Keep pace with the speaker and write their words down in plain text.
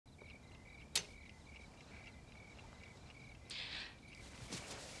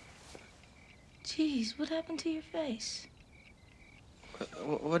Jeez, what happened to your face?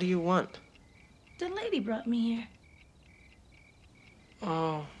 What do you want? The lady brought me here.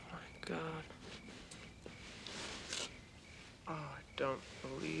 Oh, my God. Oh, I don't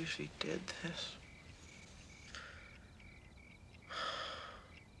believe she did this.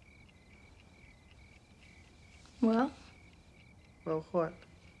 Well? Well, what?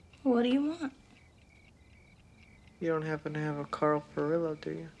 What do you want? You don't happen to have a Carl Perillo, do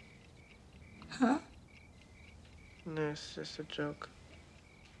you? Huh? No, it's just a joke.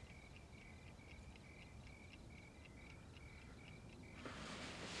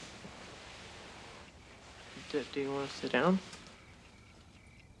 Do you want to sit down?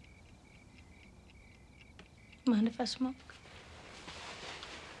 Mind if I smoke?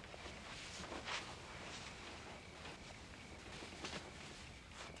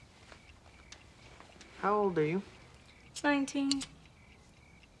 How old are you? 19.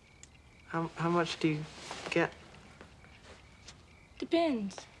 How much do you get?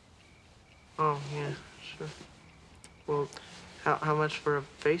 Depends. Oh, yeah, sure. Well, how much for a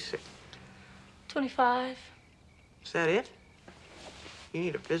basic? 25. Is that it? You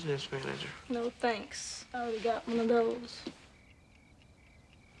need a business manager. No thanks. I already got one of those.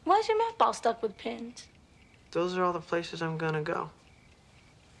 Why's your mouth all stuck with pins? Those are all the places I'm gonna go.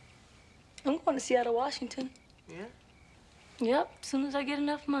 I'm going to Seattle, Washington. Yeah? Yep, as soon as I get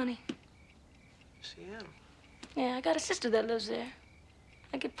enough money. Seattle. Yeah, I got a sister that lives there.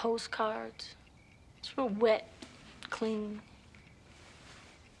 I get postcards. It's real wet, clean.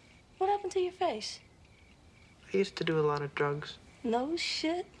 What happened to your face? I used to do a lot of drugs. No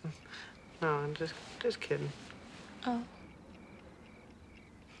shit? No, I'm just kidding. Oh.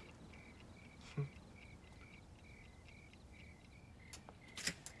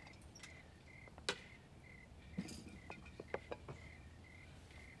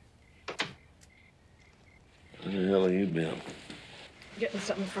 Where the hell have you been? Getting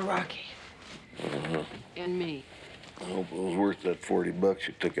something for Rocky. Uh-huh. And me. I hope it was worth that $40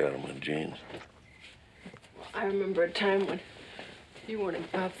 you took out of my jeans. I remember a time when you weren't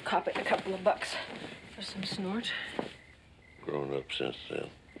above copping a couple of bucks for some snort. Grown up since then.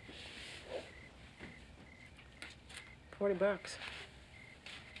 $40.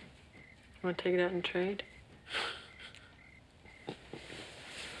 Want to take it out and trade?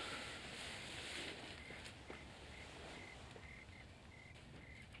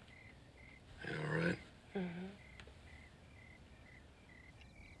 You all right? Mm-hmm.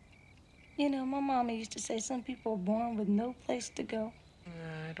 You know, my mama used to say some people are born with no place to go.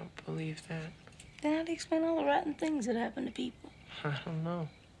 I don't believe that. Then how do you explain all the rotten things that happen to people? I don't know.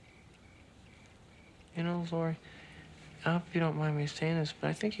 You know, Lori, I hope you don't mind me saying this, but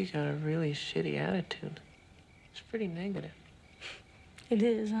I think you got a really shitty attitude. It's pretty negative. It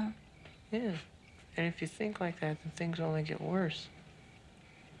is, huh? Yeah. And if you think like that, then things only get worse.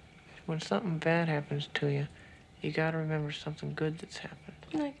 When something bad happens to you, you gotta remember something good that's happened.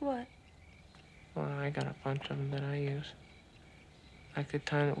 Like what? Well, I got a bunch of them that I use. Like the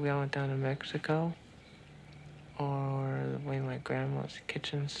time that we all went down to Mexico, or the way my grandma's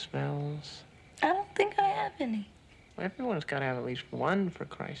kitchen smells. I don't think I have any. Well, everyone's gotta have at least one, for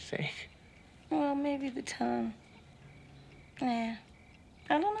Christ's sake. Well, maybe the tongue. Yeah.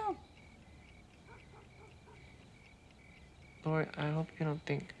 I don't know. Lori, I hope you don't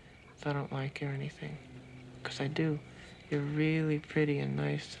think that I don't like you or anything. 'Cause I do. You're really pretty and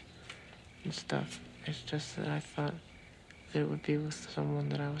nice and stuff. It's just that I thought that it would be with someone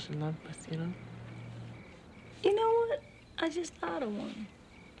that I was in love with, you know? You know what? I just thought of one.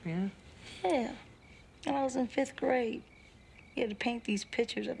 Yeah? Yeah. When I was in 5th grade, we had to paint these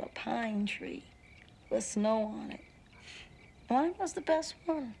pictures of a pine tree with snow on it. Mine was the best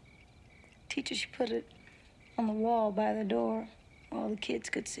one. Teacher, she put it on the wall by the door where all the kids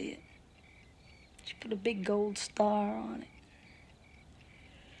could see it. She put a big gold star on it.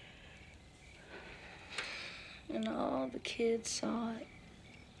 And all the kids saw it.